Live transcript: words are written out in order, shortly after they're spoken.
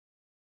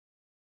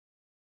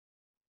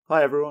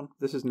Hi everyone,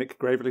 this is Nick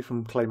Graveley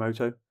from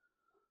Claymoto.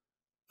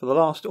 For the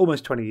last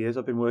almost 20 years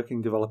I've been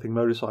working developing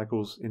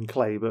motorcycles in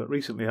clay, but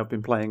recently I've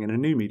been playing in a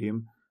new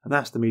medium, and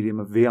that's the medium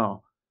of VR.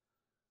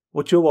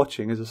 What you're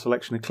watching is a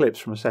selection of clips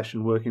from a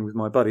session working with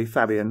my buddy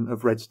Fabian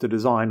of Redster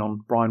Design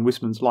on Brian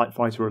Wisman's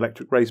Lightfighter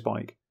electric race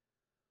bike.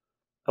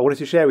 I wanted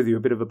to share with you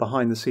a bit of a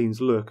behind the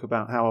scenes look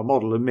about how a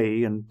model of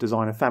me and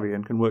designer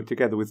Fabian can work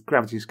together with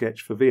Gravity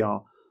Sketch for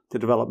VR to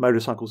develop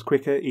motorcycles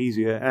quicker,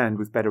 easier and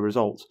with better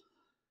results.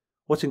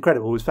 What's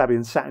incredible is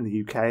Fabian sat in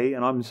the UK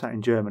and I'm sat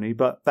in Germany,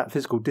 but that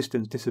physical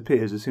distance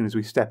disappears as soon as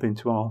we step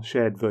into our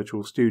shared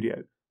virtual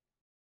studio.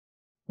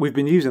 We've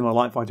been using the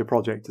Lightfighter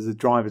project as a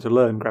driver to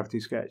learn Gravity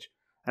Sketch,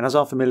 and as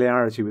our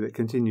familiarity with it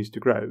continues to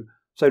grow,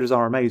 so does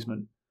our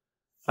amazement.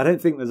 I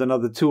don't think there's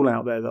another tool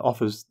out there that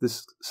offers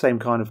this same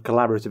kind of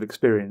collaborative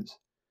experience.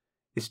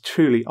 It's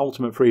truly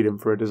ultimate freedom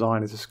for a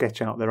designer to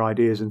sketch out their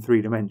ideas in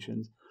 3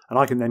 dimensions, and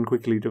I can then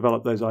quickly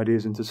develop those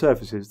ideas into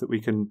surfaces that we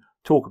can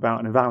talk about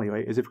and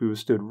evaluate as if we were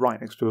stood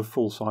right next to a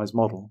full-size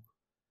model.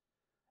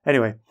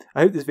 Anyway,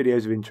 I hope this video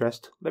is of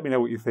interest. Let me know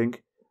what you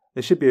think.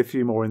 There should be a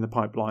few more in the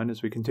pipeline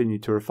as we continue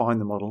to refine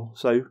the model,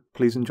 so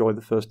please enjoy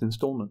the first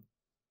instalment.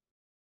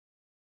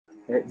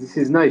 This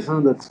is nice, huh?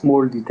 That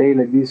small detail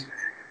like this.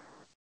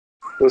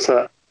 What's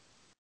that?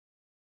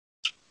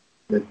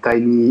 The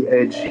tiny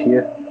edge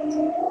here,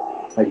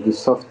 like the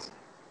soft.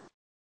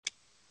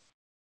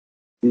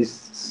 This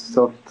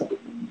soft,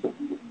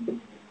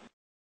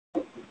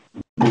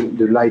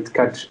 the light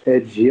catch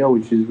edge here,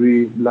 which is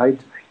really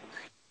light.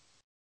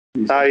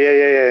 Oh,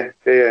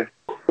 yeah.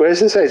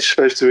 Where's this edge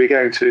supposed to be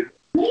going to?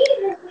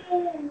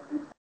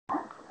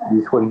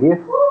 This one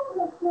here.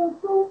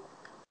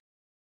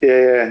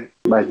 Yeah.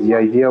 But the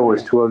idea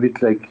was to have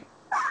it like.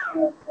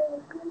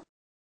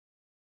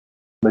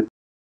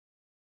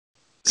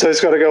 So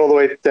it's got to go all the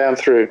way down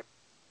through.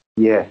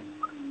 Yeah,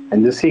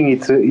 and the thing,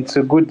 it's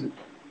a good.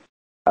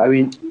 I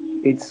mean,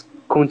 it's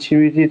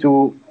continuity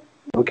to.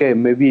 Okay,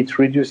 maybe it's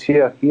reduced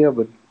here,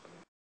 but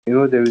you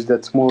know there is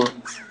that small.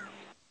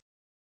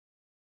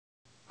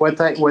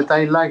 What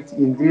I liked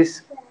in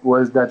this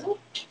was that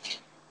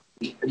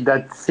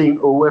thing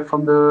away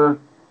from the.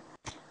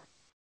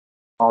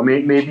 Or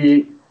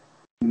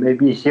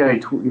maybe here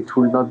it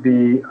will not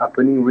be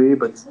happening really,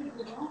 but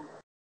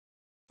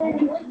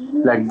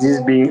like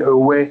this being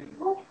away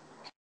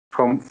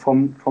from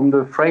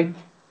the frame.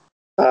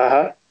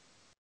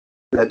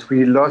 That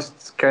we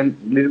lost a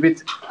little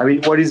bit. I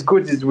mean, what is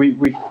good is we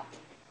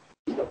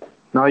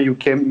now you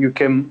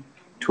came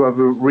to have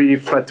a really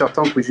flatter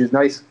tank, which is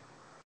nice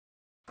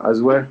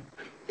as well.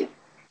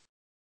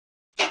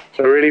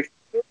 A really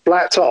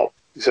flat top,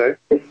 you say?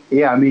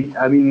 Yeah, I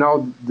mean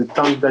now the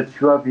tank that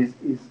you have is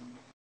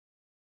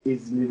a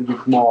little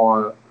bit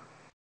more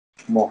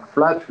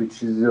flat,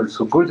 which is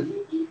also good.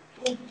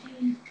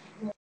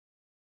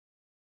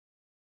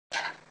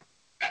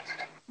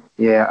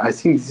 Yeah, I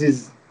think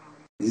this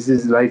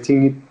is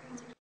lighting it.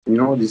 You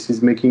know, this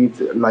is making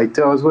it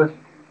lighter as well.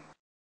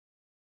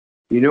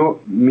 You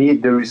know, me,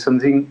 there is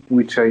something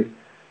which I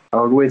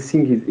always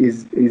think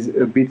is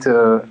a bit.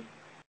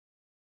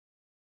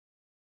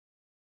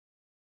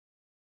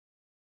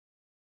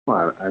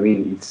 Well, I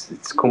mean,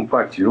 it's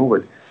compact, you know,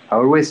 but I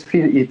always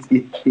feel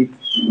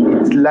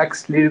it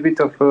lacks a little bit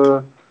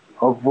of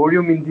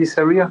volume in this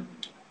area.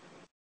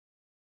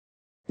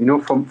 You know,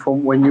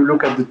 from when you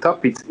look at the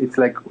top, it's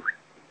like.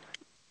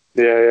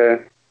 Yeah.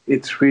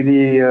 It's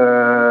really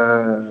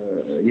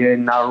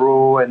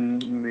narrow,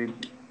 and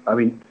I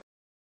mean,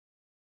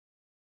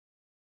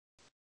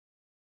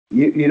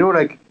 you know,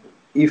 like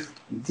if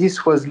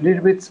this was a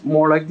little bit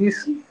more like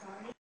this.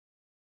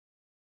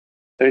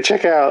 I mean,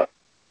 check out,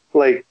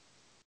 like,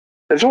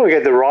 I just want to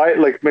get the right,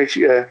 like, make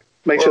sure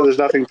there's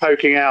nothing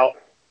poking out.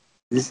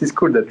 This is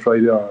cool, that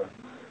rider.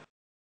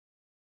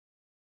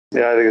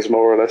 Yeah, I think it's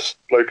more or less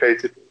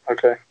located.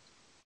 Okay.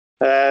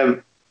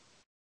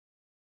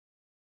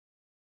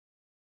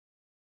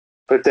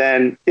 But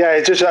then, yeah,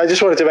 I just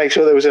wanted to make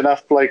sure there was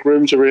enough like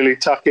room to really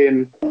tuck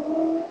in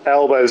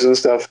elbows and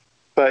stuff.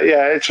 But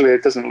yeah, actually,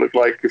 it doesn't look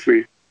like if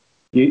we.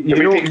 You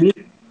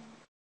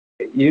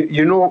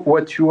know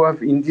what you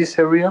have in this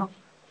area.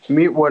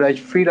 Me, what I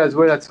feel as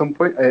well at some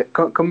point.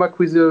 Come back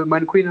with the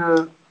Man Queen,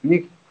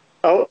 Nick.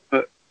 Oh,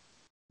 the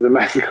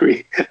Man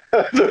Queen,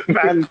 the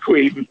Man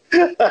Queen.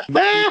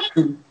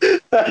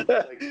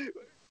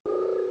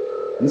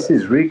 This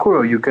is really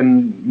cool. You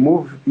can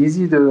move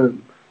easy the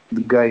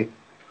guy.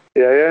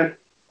 Yeah.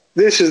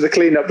 This is the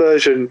cleaned-up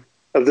version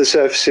of the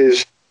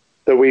surfaces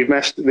that we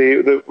messed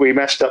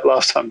up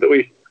last time. That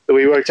we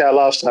worked out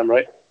last time,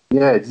 right?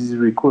 Yeah, this is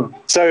really cool.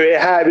 So it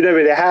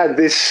had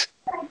this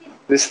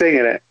thing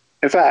in it.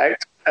 In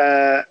fact,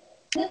 hang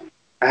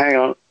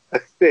on. I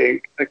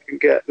think I can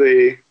get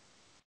the.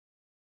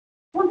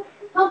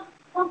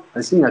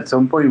 I think at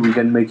some point we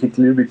can make it a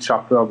little bit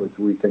sharper, but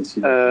we can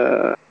see.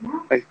 I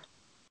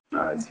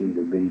think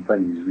the belly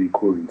pan is really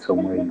cool in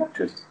some way.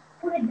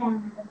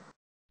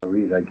 I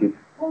really like it.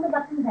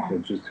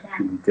 Just a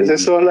few details. Is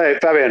this the one?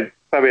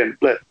 Fabian,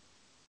 look.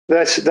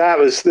 This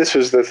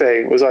was the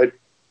thing.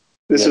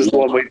 This is the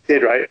one we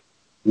did, right?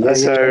 Yeah,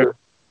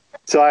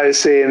 So I was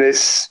seeing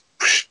this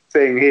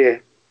thing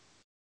here,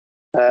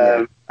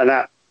 and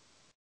that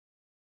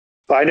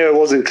I know it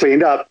wasn't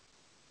cleaned up,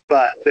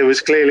 but there was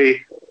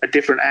clearly a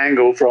different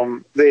angle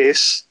from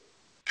this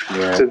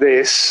to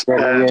this.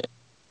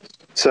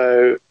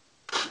 So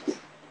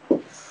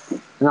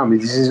no, but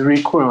this is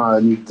really cool. I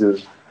need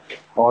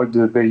all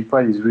the belly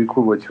pad is really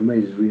cool. What you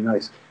made is really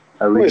nice.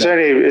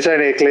 it's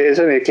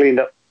only a cleaned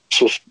up,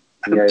 sort of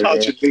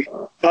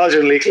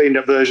marginally cleaned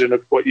up version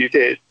of what you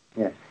did.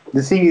 Yeah.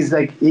 The thing is,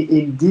 like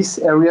in this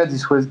area,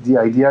 this was the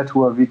idea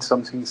to have it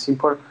something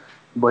simple,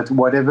 but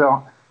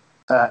whatever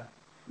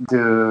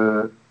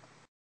the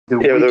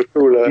cooler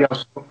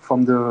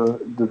from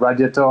the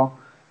radiator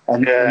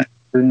and the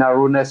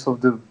narrowness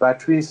of the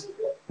batteries,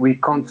 we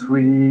can't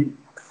really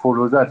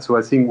follow that. So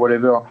I think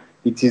whatever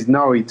it is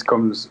now, it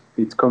comes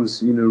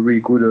in a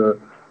really good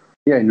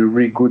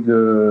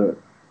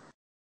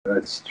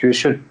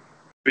situation.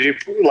 Would you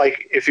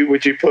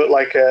would you put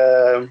like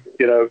a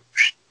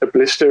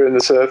blister in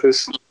the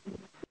surface?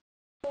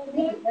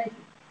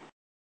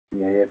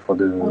 Yeah, for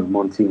the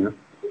mounting.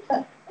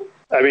 Huh?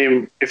 I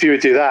mean, if you would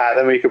do that,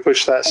 then we could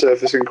push that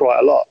surface in quite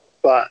a lot.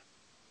 But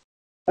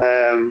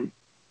I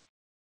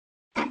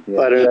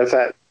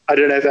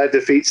don't know if that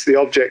defeats the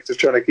object of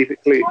trying to keep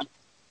it clean.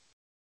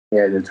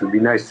 Yeah, that would be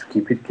nice to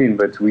keep it clean,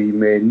 but we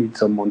may need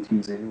some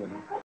mountings anyway.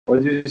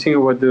 What do you think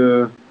about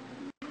the?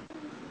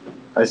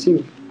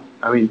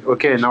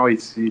 Okay, now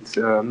it's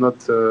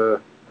not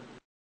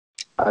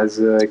as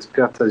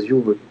expert as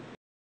you, but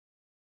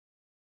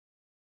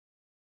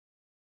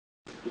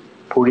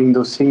pulling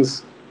those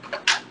things.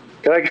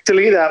 Can I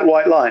delete that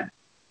white line?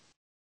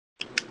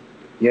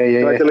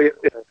 Yeah. Delete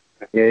it?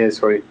 Yeah,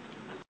 sorry.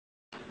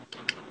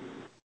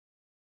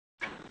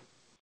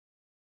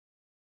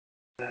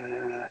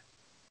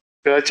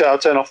 I'll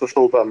turn off the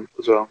full bump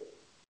as well.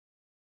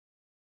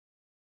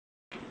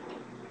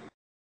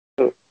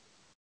 Oh.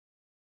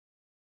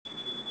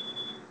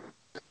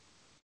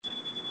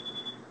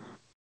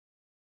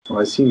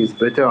 I think it's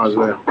better as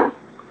well.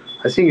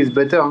 I think it's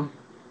better.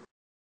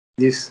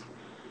 This.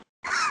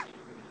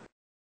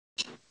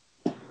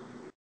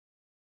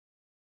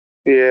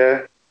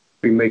 Yeah.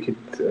 We make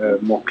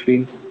it more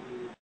clean.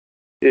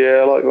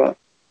 Yeah, I like that.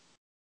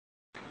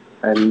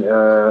 And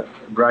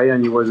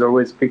Brian, he was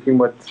always speaking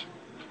about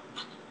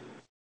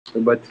a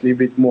little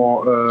bit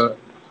more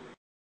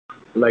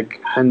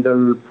like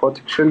handle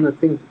protection, I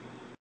think.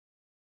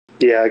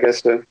 Yeah, I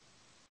guess so.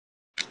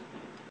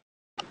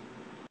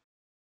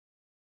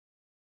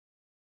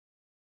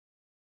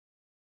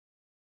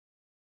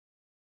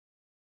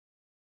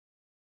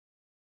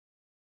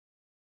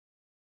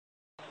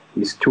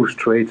 It's too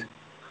straight.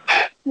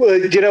 Well,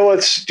 do you know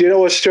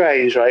what's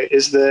strange, right?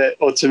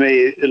 Or to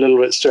me, a little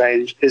bit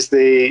strange, is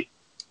the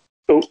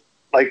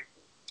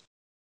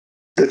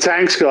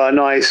tank's got a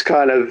nice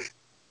kind of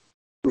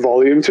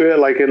volume to it,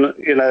 like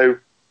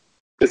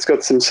it's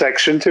got some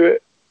section to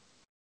it.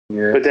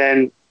 Yeah. But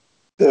then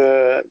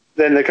the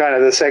kind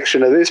of the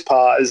section of this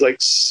part is like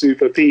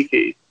super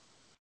peaky,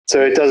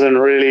 so it doesn't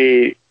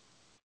really.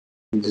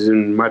 It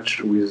doesn't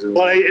match with.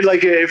 Well,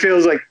 it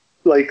feels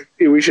like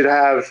we should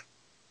have.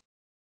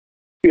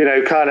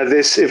 Kind of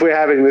this, if we're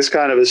having this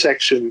kind of a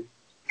section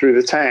through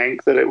the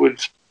tank, that it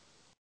would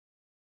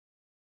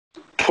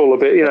pull a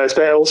bit, it's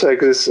better also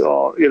because it's,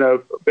 a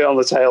bit on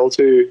the tail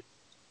too,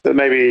 that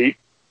maybe,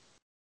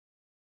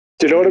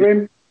 do you know what I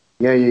mean?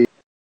 Yeah.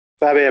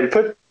 Fabian,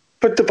 put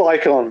the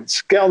bike on,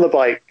 get on the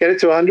bike, get it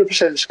to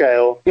 100%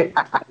 scale and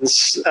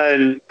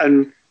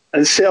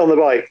sit on the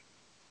bike.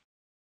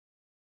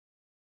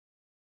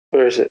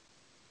 Where is it?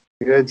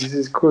 Yeah, this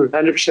is cool.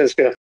 100%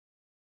 scale.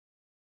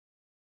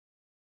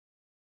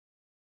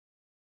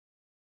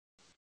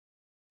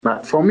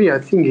 For me, I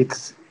think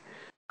it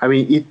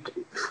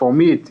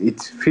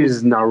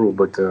feels narrow,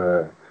 but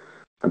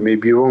I may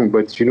be wrong.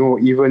 But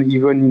even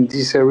in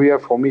this area,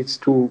 for me, it's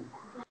too.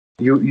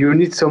 You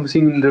need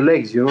something in the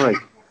legs, like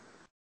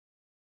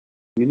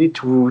you need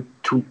to.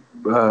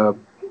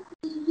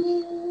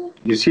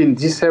 You see, in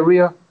this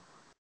area.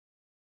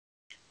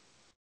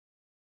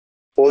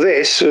 Well,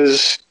 I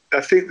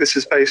think this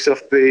is based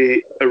off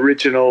the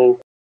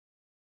original.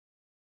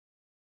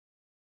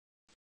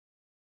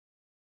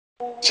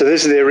 So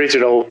this is the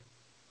original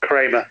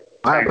Kramer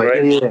tank,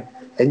 right? Yeah.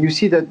 And you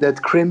see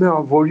that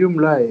Kramer volume,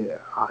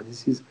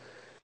 this is.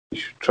 We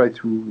should try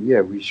to.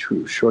 Yeah, we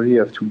should surely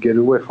have to get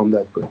away from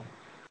that, but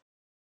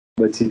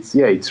it's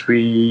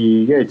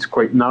really it's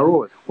quite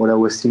narrow. What I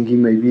was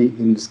thinking maybe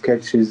in the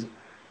sketches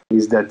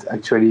is that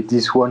actually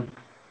this one.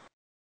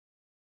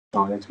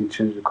 Now let me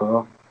change the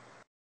color.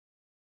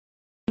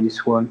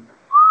 This one.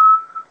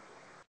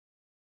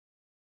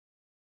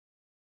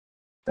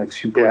 Like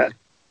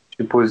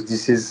suppose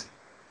this is.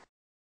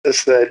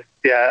 That's the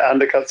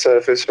undercut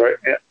surface, right?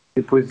 Yeah.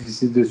 Suppose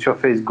this is the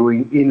surface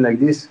going in like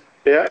this.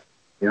 Yeah.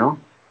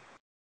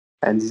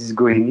 And this is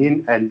going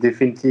in, and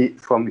definitely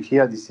from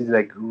here, this is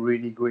like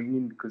really going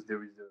in because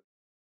there is